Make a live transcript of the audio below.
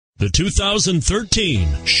The 2013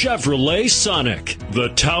 Chevrolet Sonic. The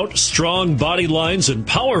tout, strong body lines, and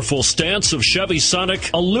powerful stance of Chevy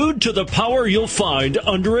Sonic allude to the power you'll find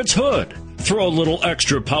under its hood. Throw a little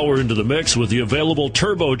extra power into the mix with the available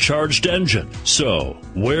turbocharged engine. So,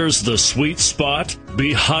 where's the sweet spot?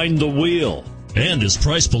 Behind the wheel. And is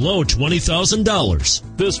priced below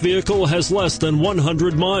 $20,000. This vehicle has less than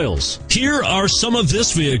 100 miles. Here are some of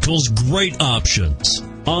this vehicle's great options: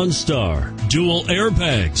 OnStar, dual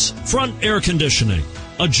airbags, front air conditioning,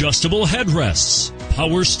 adjustable headrests,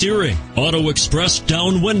 power steering, auto express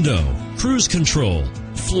down window, cruise control,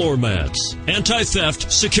 floor mats, anti-theft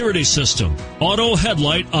security system, auto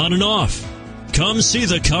headlight on and off. Come see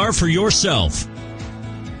the car for yourself.